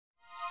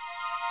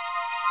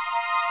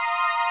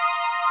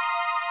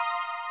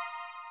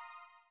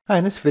Hi,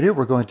 in this video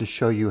we're going to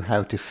show you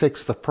how to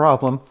fix the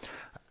problem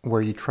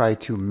where you try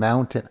to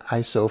mount an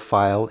ISO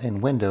file in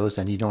Windows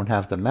and you don't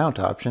have the mount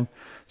option.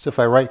 So if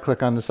I right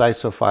click on this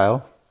ISO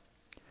file,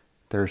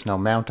 there's no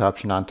mount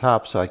option on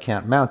top, so I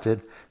can't mount it.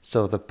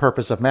 So the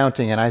purpose of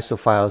mounting an ISO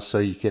file is so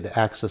you could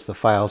access the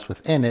files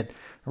within it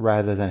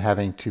rather than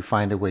having to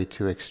find a way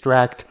to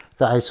extract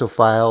the ISO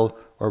file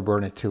or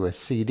burn it to a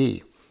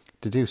CD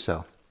to do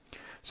so.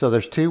 So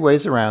there's two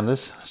ways around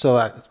this. So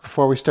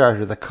before we start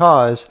here, the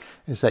cause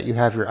is that you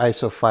have your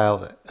ISO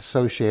file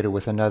associated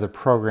with another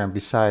program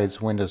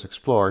besides Windows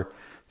Explorer.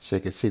 So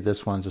you can see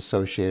this one's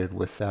associated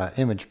with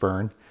image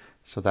burn.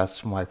 So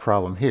that's my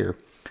problem here.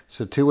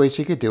 So two ways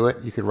you could do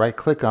it. You could right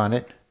click on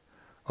it,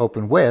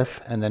 open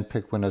with, and then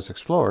pick Windows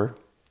Explorer.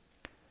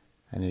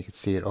 And you can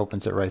see it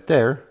opens it right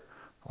there.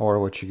 Or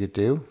what you could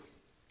do,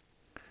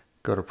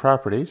 go to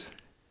Properties.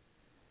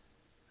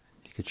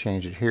 You could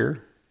change it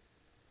here.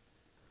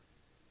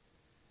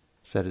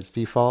 Set its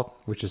default,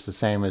 which is the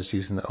same as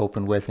using the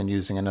open with and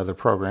using another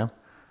program.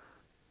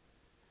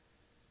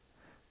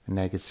 And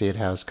now you can see it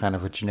has kind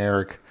of a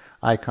generic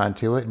icon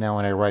to it. Now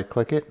when I right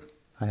click it,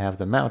 I have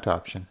the mount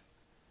option,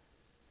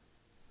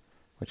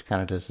 which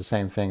kind of does the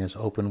same thing as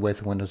open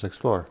with Windows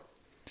Explorer.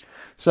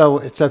 So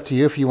it's up to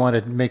you if you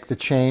want to make the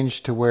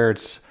change to where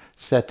it's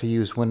set to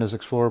use Windows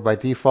Explorer by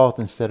default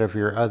instead of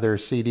your other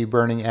CD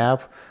burning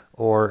app,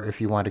 or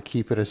if you want to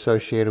keep it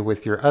associated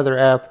with your other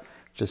app,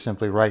 just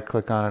simply right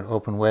click on it,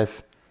 open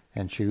with,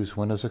 and choose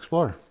Windows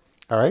Explorer.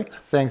 All right,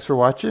 thanks for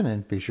watching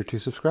and be sure to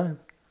subscribe.